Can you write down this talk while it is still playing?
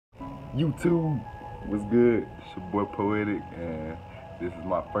YouTube, what's good? It's your boy Poetic, and this is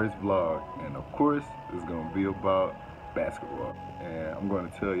my first vlog. And of course, it's gonna be about basketball. And I'm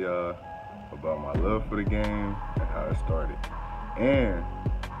gonna tell y'all about my love for the game and how it started. And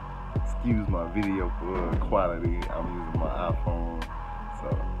excuse my video for quality. I'm using my iPhone, so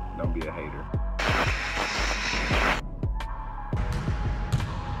don't be a hater.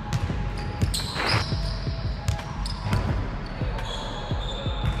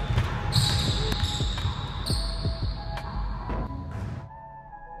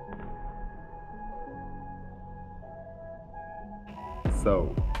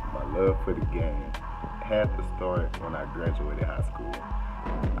 So, my love for the game had to start when I graduated high school.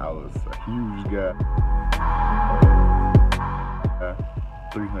 I was a huge guy,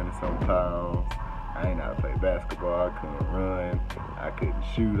 300 some pounds. I ain't know how to play basketball, I couldn't run, I couldn't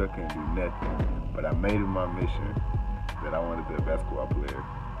shoot, I couldn't do nothing. But I made it my mission that I wanted to be a basketball player.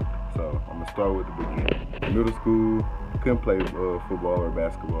 So I'm gonna start with the beginning. Middle school, couldn't play football or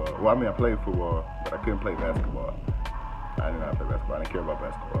basketball. Well, I mean, I played football, but I couldn't play basketball. I didn't know how to play basketball. I didn't care about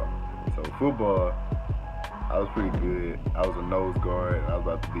basketball. So football, I was pretty good. I was a nose guard, and I was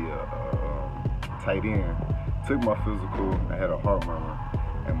about to be a tight end. Took my physical. I had a heart murmur,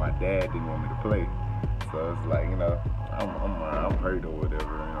 and my dad didn't want me to play. So it's like, I'm hurt or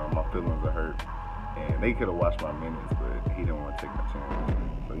whatever. My feelings are hurt, and they could have watched my minutes, but he didn't want to take my chance.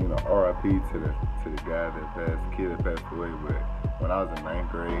 So R.I.P. to the guy that passed, the kid that passed away. But when I was in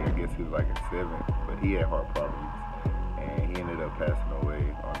 9th grade, I guess he was like in 7th, but he had heart problems. And he ended up passing away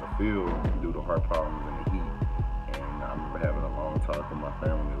on the field due to heart problems in the heat. And I remember having a long talk with my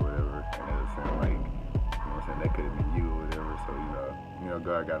family or whatever, and they were saying like, that could have been you or whatever. So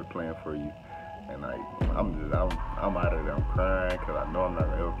God got a plan for you. And like, I'm out of there. I'm crying because I know I'm not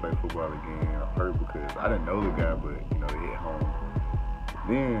gonna ever play football again. I'm hurt because I didn't know the guy, but he at home.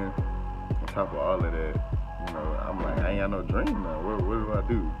 Then on top of all of that, I'm like, I ain't got no dream now. What do I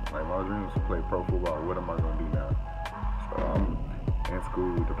do? Like, my dream was to play pro football. What am I gonna do now? So I'm in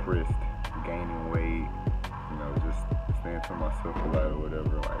school, depressed, gaining weight, just staying to myself a lot or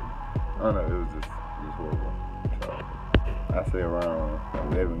whatever. Like, I don't know, it was just horrible. So I say around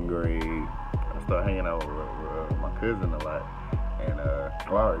 11th grade, I started hanging out with my cousin a lot. And I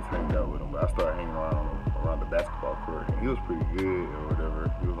always hanged out with him, but I started hanging around the basketball court. And he was pretty good or whatever.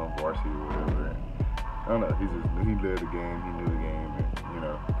 He was on varsity or whatever. And I don't know, he loved the game, he knew the game, and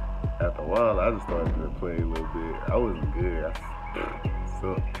after a while, I just started to play a little bit. I wasn't good. I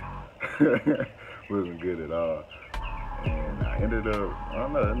sucked. Wasn't good at all. And I ended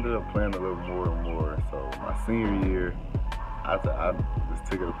up playing a little more and more. So my senior year, I just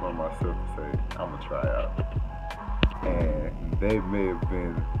took it upon myself to say, I'm going to try out. And they may have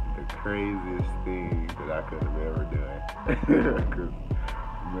been the craziest thing that I could have ever done. Cause,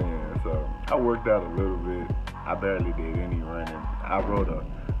 man, so I worked out a little bit. I barely did any running. I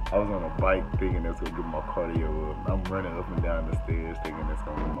was on a bike thinking that's gonna get my cardio up. I'm running up and down the stairs thinking that's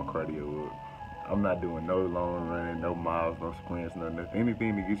gonna get my cardio up. I'm not doing no long running, no miles, no sprints, no nothing.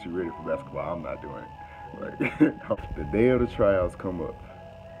 Anything to get you ready for basketball, I'm not doing it. Like, the day of the tryouts come up,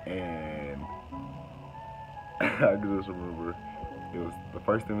 and I just remember it was the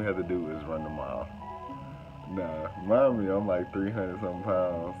first thing we had to do was run the mile. Now, mind me, I'm like 300 something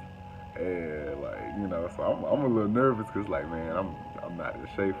pounds. And like, so I'm a little nervous because like, man, I'm not in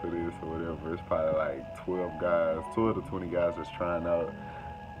shape for this or whatever. It's probably like 12 to 20 guys just trying out.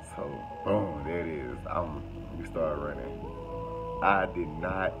 So boom, there it is. We started running. I did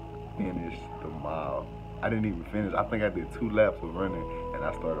not finish the mile. I didn't even finish. I think I did 2 laps of running and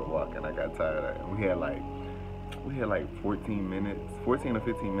I started walking. I got tired of it. And we had like 14 or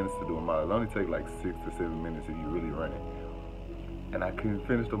 15 minutes to do a mile. It only takes like 6 to 7 minutes if you really run it. And I couldn't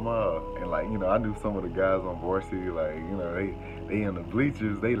finish the mile. And like, I knew some of the guys on varsity, like, they in the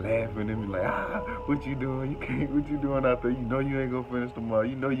bleachers, they laughing at me like, what you doing? What you doing out there? You ain't gonna finish the mile.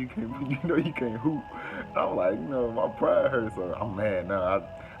 You know you can't hoop. And I'm like, my pride hurts, so I'm mad now.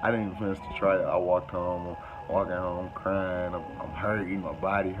 I didn't even finish the tryout. I walked home, crying, I'm hurting, my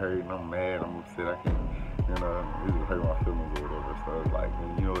body hurting, I'm mad, I'm upset, I can't, it just hurt my feelings or whatever. So it's like,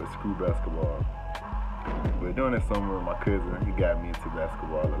 it's screw basketball. But during the summer, my cousin, he got me into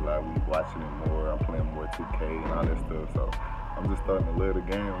basketball a lot. We watching it more. I'm playing more 2K and all that stuff. So I'm just starting to love the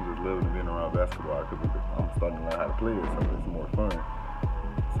game. I'm just loving being around basketball because I'm starting to learn how to play it, so it's more fun.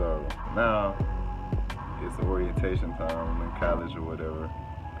 So now it's orientation time. I'm in college or whatever,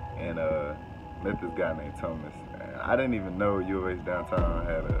 and met this guy named Thomas. And I didn't even know U of H downtown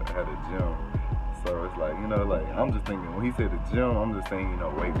had a gym. So it's like, I'm just thinking, when he said the gym, I'm just thinking,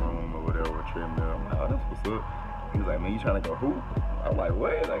 weight room or whatever, treadmill. I'm like, oh, that's what's up. He was like, man, you trying to go hoop? I'm like,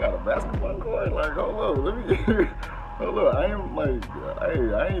 wait, I got a basketball court? Like, hold on, let me hold on, I ain't like,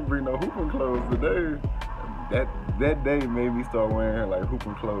 hey, I ain't bring no hooping clothes today. That day made me start wearing like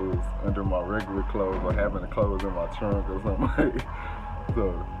hooping clothes under my regular clothes or having the clothes in my trunk or something.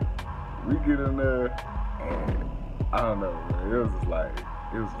 So we get in there and I don't know, man, it was just like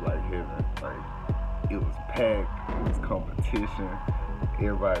heaven. Like, it was packed, it was competition,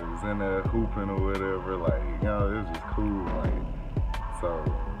 everybody was in there hooping or whatever, like, you know, it was just cool, like, so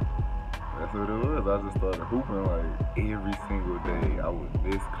that's what it was. I just started hooping like every single day. I would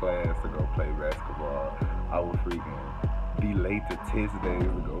miss class to go play basketball. I would freaking be late to test days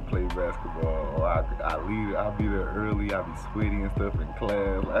to go play basketball. Or I'd be there early. I'd be sweaty and stuff in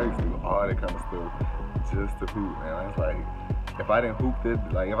class. I used to do all that kind of stuff just to hoop, man. It's like, if I didn't hoop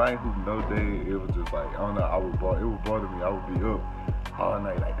that, like if I didn't hoop no day, it was just like, I don't know, it would bother me. I would be up all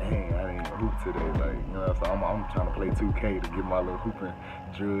night like, dang, I didn't even hoop today. Like, you know, so I'm trying to play 2K to get my little hooping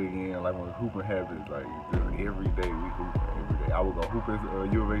drug in, like my hooping habits. Like, just every day we hoop, every day. I would go hoop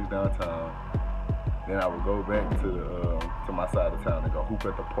at U of H downtown. Then I would go back to my side of town and go hoop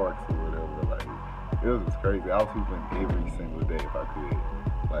at the parks or whatever. Like, it was just crazy. I was hooping every single day if I could.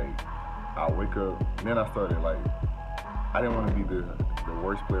 Like, I wake up, and then I started like, I didn't want to be the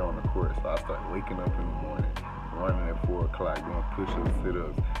worst player on the court, so I started waking up in the morning, running at 4 o'clock, doing push-ups,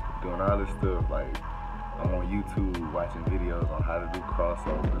 sit-ups, doing all this stuff. Like, I'm on YouTube watching videos on how to do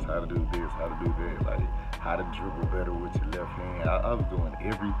crossovers, how to do this, how to do that, like how to dribble better with your left hand. I was doing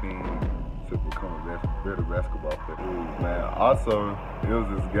everything to become a better basketball player. Man, also, there was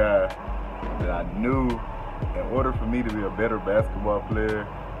this guy that I knew in order for me to be a better basketball player,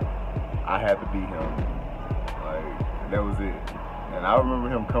 I had to beat him. Like, that was it. And I remember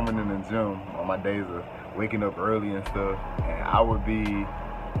him coming in the gym on my days of waking up early and stuff, and I would be,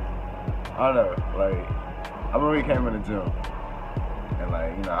 I don't know, like, I remember he came in the gym, and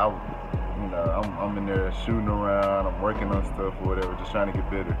like, you know, I'm in there shooting around, I'm working on stuff or whatever, just trying to get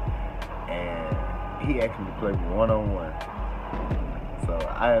better, and he asked me to play me one-on-one. So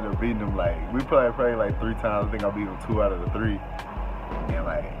I ended up beating him, like, we played probably like 3 times. I think I beat him 2 out of the 3, and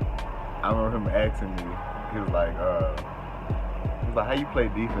like, I remember him asking me, he was like, how you play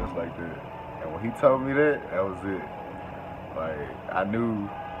defense like that? And when he told me that, that was it. Like, I knew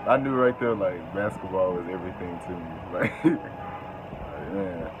right there, like, basketball was everything to me. Like,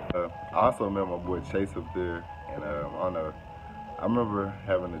 man. I also met my boy Chase up there, and I remember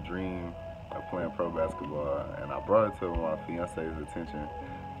having a dream of playing pro basketball, and I brought it to my fiance's attention.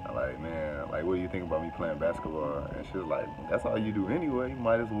 I'm like, man, like, what do you think about me playing basketball? And she was like, that's all you do anyway. You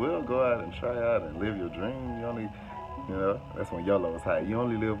might as well go out and try out and live your dream. You only, you know, that's when YOLO was hot. You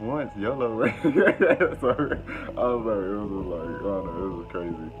only live once, YOLO. So I was like, it was like, I don't know, it was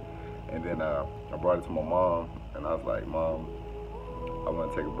crazy. And then I brought it to my mom, and I was like, Mom, I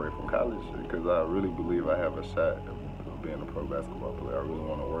want to take a break from college because I really believe I have a shot of being a pro basketball player. I really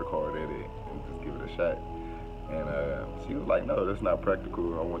want to work hard at it and just give it a shot. And she was like, no, that's not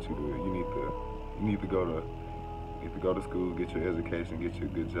practical. I want you to, you need to go to school, get your education, get you a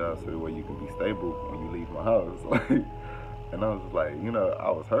good job so that way you can be stable when you leave my house. And I was just like, you know, I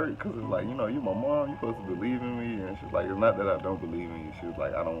was hurt because it's like, you know, you're my mom, you're supposed to believe in me. And she's like, it's not that I don't believe in you. She was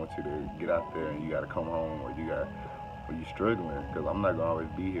like, I don't want you to get out there and you got to come home or you're struggling because I'm not going to always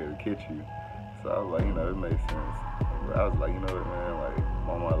be here to catch you. So I was like, you know, it made sense. But I was like, you know what, man, like,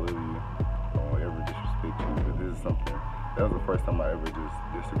 Mama, I love you. I don't ever disrespect you, but this is something, that was the first time I ever just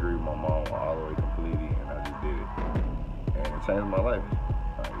disagreed with my mom all the way completely, and I just did it. And it changed my life.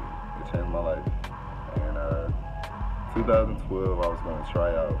 Like, it changed my life. And 2012, I was going to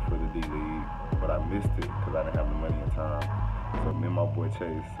try out for the D-League, but I missed it because I didn't have the money and time. So me and my boy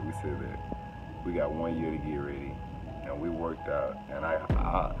Chase, we said that we got 1 year to get ready, and we worked out, and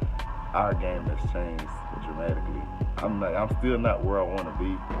our game has changed dramatically. I'm still not where I want to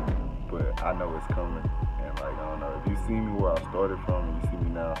be, but I know it's coming. And like, I don't know, if you see me where I started from and you see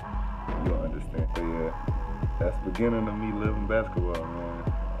me now, you'll understand. So yeah, that's the beginning of me living basketball, man.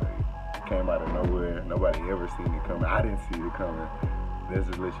 Like, it came out of nowhere. Nobody ever seen it coming. I didn't see it coming. Let's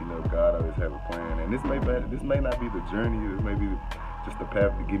just let you know God always have a plan. And this may not be the journey, this may be just the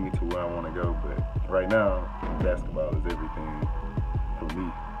path to get me to where I want to go, but right now, basketball is everything for me.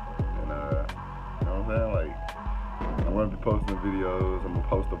 And you know what I'm saying? Like, I'm going to be posting videos, I'm going to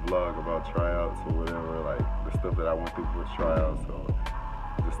post a vlog about tryouts or whatever, like the stuff that I went through for tryouts or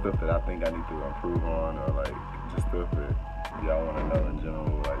the stuff that I think I need to improve on, or like just stuff that y'all want to know in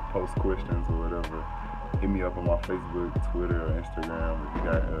general, like post questions or whatever. Hit me up on my Facebook, Twitter, or Instagram if you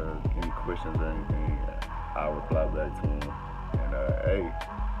got any questions or anything. I'll reply back to them. And hey,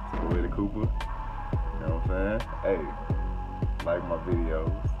 xPoeticHoopa, you know what I'm saying? Hey, like my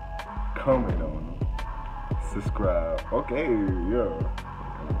videos, comment on them, subscribe. Okay, yeah.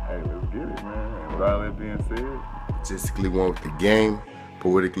 Hey, let's get it, man. And with all that being said, Statistically one with the game,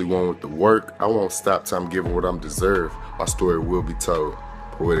 poetically one with the work. I won't stop till I'm giving what I'm deserved. My story will be told.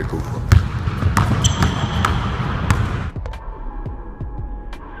 Poetic Hoopa.